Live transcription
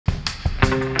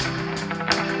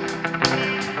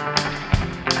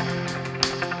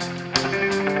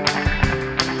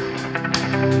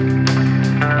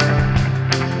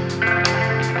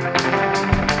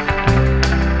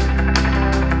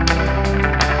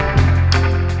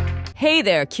Hey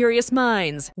there, curious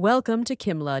minds! Welcome to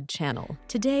Kimlud channel.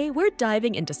 Today, we're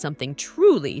diving into something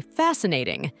truly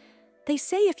fascinating. They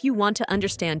say if you want to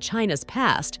understand China's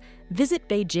past, visit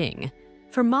Beijing.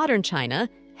 For modern China,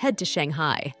 head to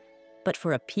Shanghai. But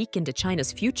for a peek into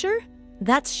China's future?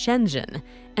 That's Shenzhen.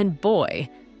 And boy,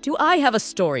 do I have a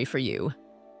story for you.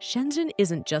 Shenzhen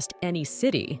isn't just any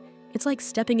city. It's like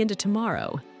stepping into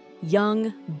tomorrow.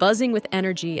 Young, buzzing with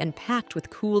energy, and packed with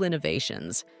cool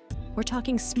innovations. We're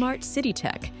talking smart city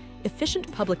tech,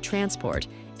 efficient public transport,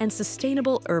 and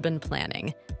sustainable urban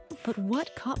planning. But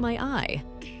what caught my eye?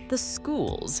 The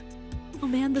schools. Oh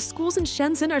man, the schools in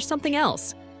Shenzhen are something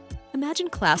else. Imagine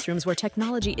classrooms where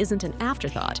technology isn't an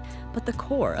afterthought, but the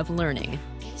core of learning.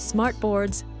 Smart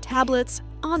boards, tablets,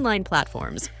 online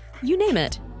platforms. You name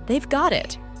it, they've got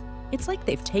it. It's like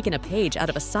they've taken a page out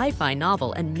of a sci-fi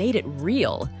novel and made it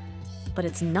real. But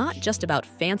it's not just about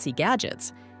fancy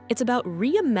gadgets. It's about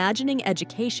reimagining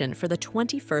education for the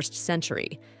 21st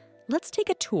century. Let's take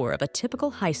a tour of a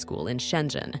typical high school in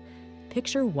Shenzhen.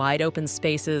 Picture wide-open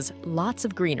spaces, lots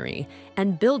of greenery,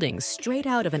 and buildings straight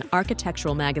out of an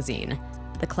architectural magazine.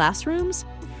 The classrooms?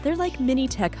 They're like mini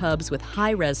tech hubs with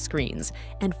high-res screens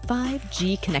and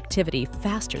 5G connectivity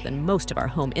faster than most of our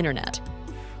home internet.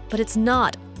 But it's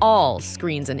not all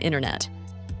screens and internet.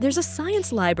 There's a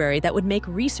science library that would make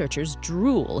researchers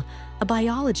drool, a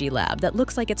biology lab that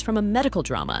looks like it's from a medical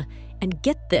drama, and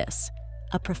get this,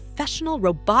 a professional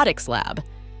robotics lab.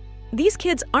 These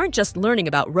kids aren't just learning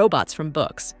about robots from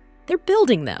books, they're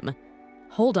building them.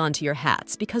 Hold on to your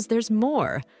hats because there's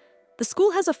more. The school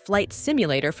has a flight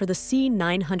simulator for the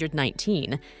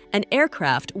C919, an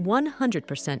aircraft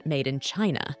 100% made in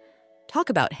China.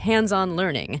 Talk about hands-on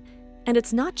learning. And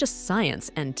it's not just science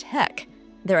and tech.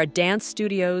 There are dance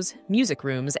studios, music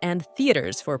rooms, and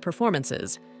theaters for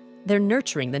performances. They're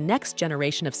nurturing the next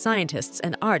generation of scientists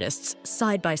and artists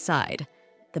side by side.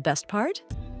 The best part?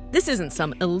 This isn't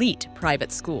some elite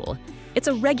private school. It's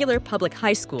a regular public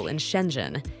high school in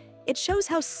Shenzhen. It shows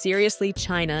how seriously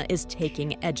China is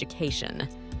taking education.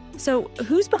 So,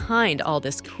 who's behind all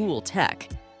this cool tech?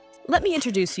 Let me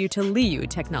introduce you to Liu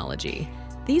Technology.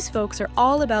 These folks are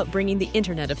all about bringing the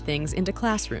Internet of Things into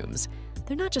classrooms.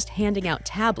 They're not just handing out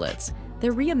tablets,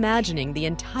 they're reimagining the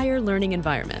entire learning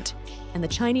environment, and the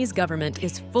Chinese government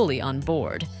is fully on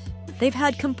board. They've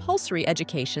had compulsory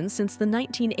education since the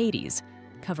 1980s,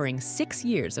 covering 6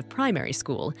 years of primary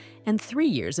school and 3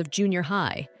 years of junior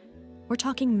high. We're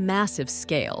talking massive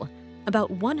scale,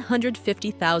 about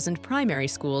 150,000 primary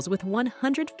schools with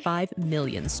 105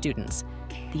 million students.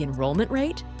 The enrollment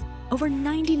rate? Over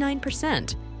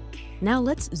 99%. Now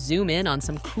let's zoom in on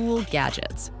some cool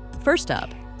gadgets. First up,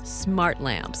 smart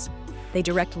lamps. They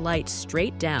direct light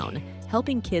straight down,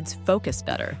 helping kids focus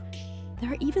better.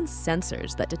 There are even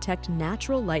sensors that detect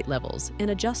natural light levels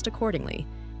and adjust accordingly.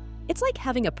 It's like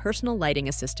having a personal lighting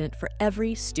assistant for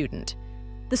every student.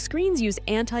 The screens use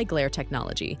anti-glare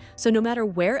technology, so no matter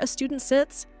where a student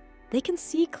sits, they can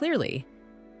see clearly.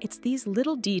 It's these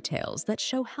little details that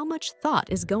show how much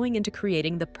thought is going into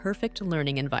creating the perfect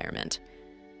learning environment.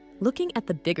 Looking at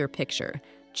the bigger picture,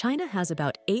 China has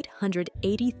about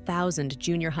 880,000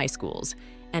 junior high schools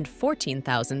and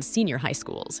 14,000 senior high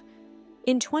schools.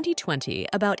 In 2020,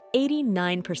 about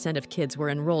 89% of kids were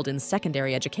enrolled in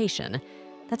secondary education.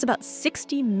 That's about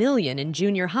 60 million in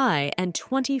junior high and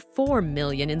 24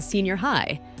 million in senior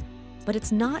high. But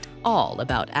it's not all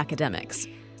about academics.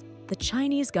 The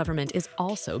Chinese government is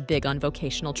also big on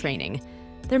vocational training.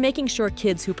 They're making sure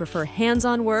kids who prefer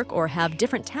hands-on work or have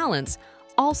different talents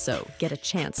also get a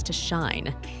chance to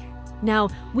shine. Now,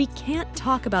 we can't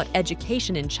talk about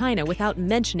education in China without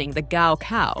mentioning the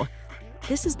Gaokao.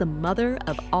 This is the mother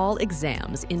of all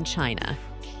exams in China.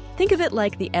 Think of it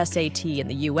like the SAT in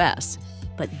the US,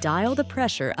 but dial the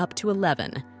pressure up to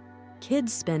 11.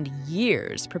 Kids spend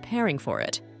years preparing for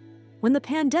it. When the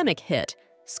pandemic hit,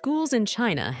 schools in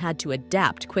China had to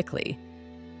adapt quickly.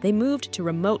 They moved to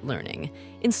remote learning,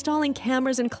 installing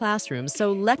cameras in classrooms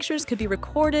so lectures could be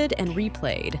recorded and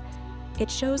replayed.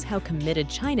 It shows how committed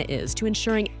China is to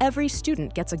ensuring every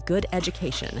student gets a good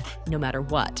education, no matter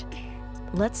what.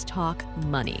 Let's talk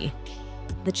money.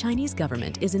 The Chinese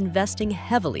government is investing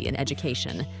heavily in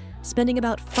education, spending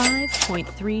about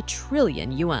 5.3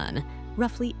 trillion yuan,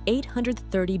 roughly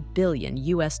 830 billion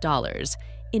US dollars,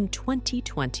 in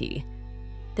 2020.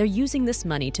 They're using this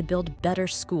money to build better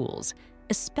schools,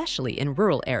 especially in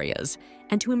rural areas,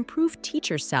 and to improve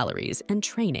teachers' salaries and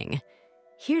training.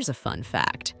 Here's a fun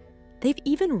fact. They've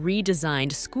even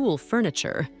redesigned school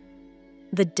furniture.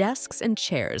 The desks and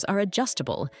chairs are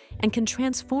adjustable and can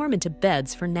transform into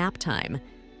beds for nap time.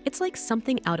 It's like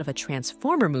something out of a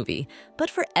Transformer movie, but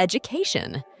for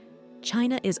education.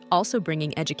 China is also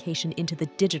bringing education into the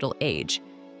digital age.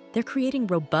 They're creating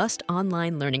robust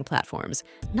online learning platforms,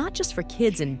 not just for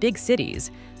kids in big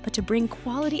cities, but to bring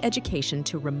quality education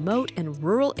to remote and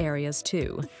rural areas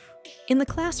too. In the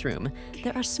classroom,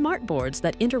 there are smart boards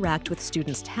that interact with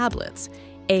students' tablets,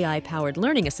 AI-powered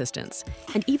learning assistants,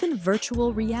 and even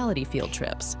virtual reality field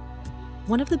trips.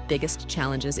 One of the biggest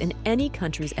challenges in any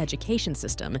country's education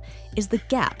system is the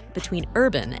gap between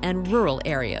urban and rural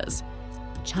areas.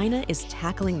 China is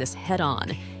tackling this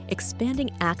head-on, expanding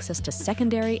access to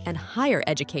secondary and higher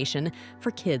education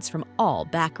for kids from all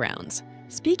backgrounds.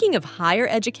 Speaking of higher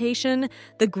education,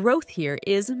 the growth here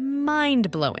is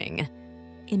mind-blowing.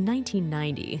 In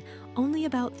 1990, only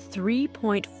about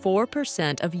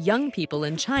 3.4% of young people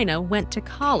in China went to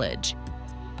college.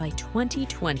 By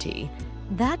 2020,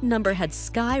 that number had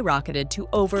skyrocketed to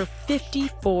over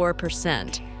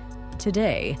 54%.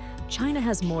 Today, China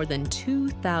has more than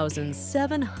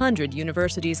 2,700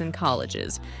 universities and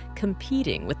colleges,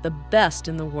 competing with the best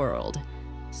in the world.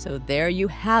 So there you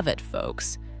have it,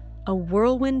 folks. A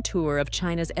whirlwind tour of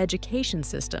China's education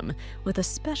system with a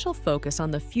special focus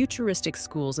on the futuristic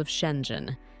schools of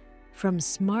Shenzhen. From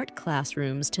smart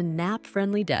classrooms to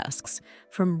nap-friendly desks,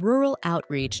 from rural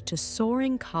outreach to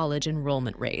soaring college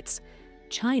enrollment rates,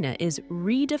 China is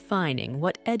redefining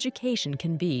what education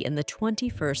can be in the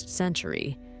 21st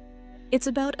century. It's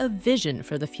about a vision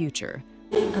for the future,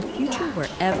 a future where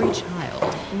every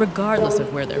child, regardless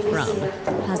of where they're from,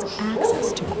 has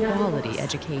access to quality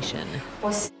education.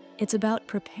 It's about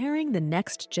preparing the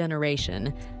next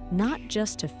generation not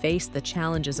just to face the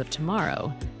challenges of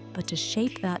tomorrow, but to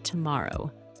shape that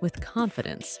tomorrow with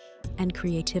confidence and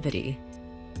creativity.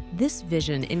 This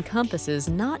vision encompasses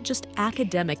not just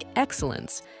academic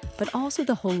excellence, but also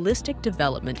the holistic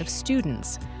development of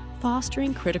students,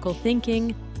 fostering critical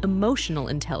thinking, emotional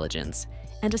intelligence,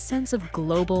 and a sense of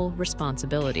global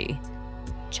responsibility.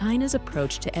 China's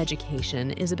approach to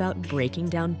education is about breaking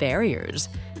down barriers,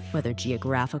 whether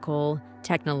geographical,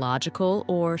 technological,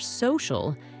 or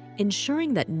social,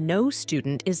 ensuring that no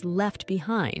student is left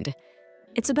behind.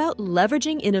 It's about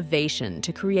leveraging innovation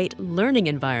to create learning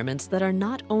environments that are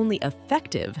not only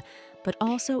effective, but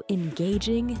also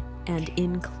engaging and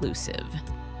inclusive.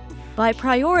 By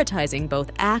prioritizing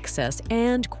both access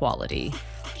and quality,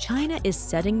 China is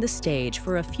setting the stage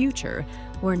for a future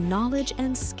where knowledge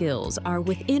and skills are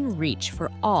within reach for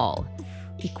all,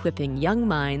 equipping young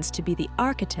minds to be the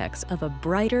architects of a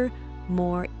brighter,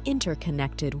 more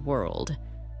interconnected world.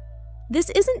 This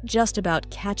isn't just about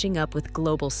catching up with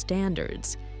global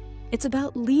standards. It's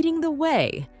about leading the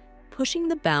way, pushing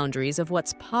the boundaries of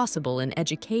what's possible in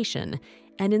education,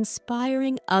 and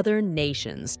inspiring other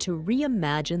nations to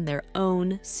reimagine their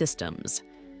own systems.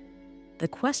 The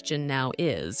question now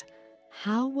is,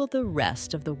 how will the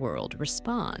rest of the world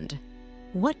respond?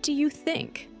 What do you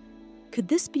think? Could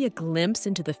this be a glimpse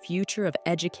into the future of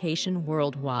education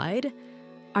worldwide?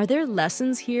 Are there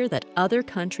lessons here that other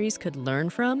countries could learn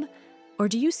from? Or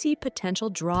do you see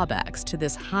potential drawbacks to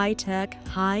this high-tech,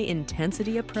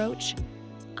 high-intensity approach?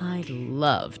 I'd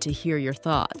love to hear your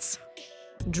thoughts.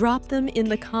 Drop them in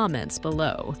the comments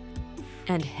below.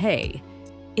 And hey,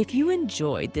 if you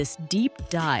enjoyed this deep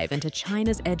dive into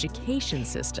China's education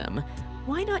system,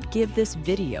 why not give this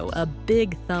video a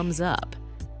big thumbs up?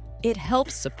 It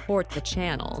helps support the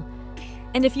channel.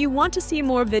 And if you want to see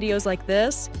more videos like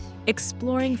this,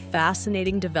 exploring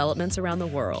fascinating developments around the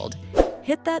world,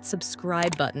 hit that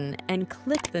subscribe button and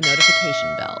click the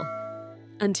notification bell.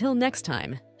 Until next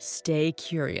time, stay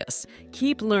curious,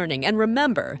 keep learning, and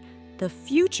remember, the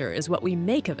future is what we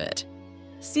make of it.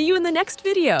 See you in the next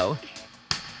video!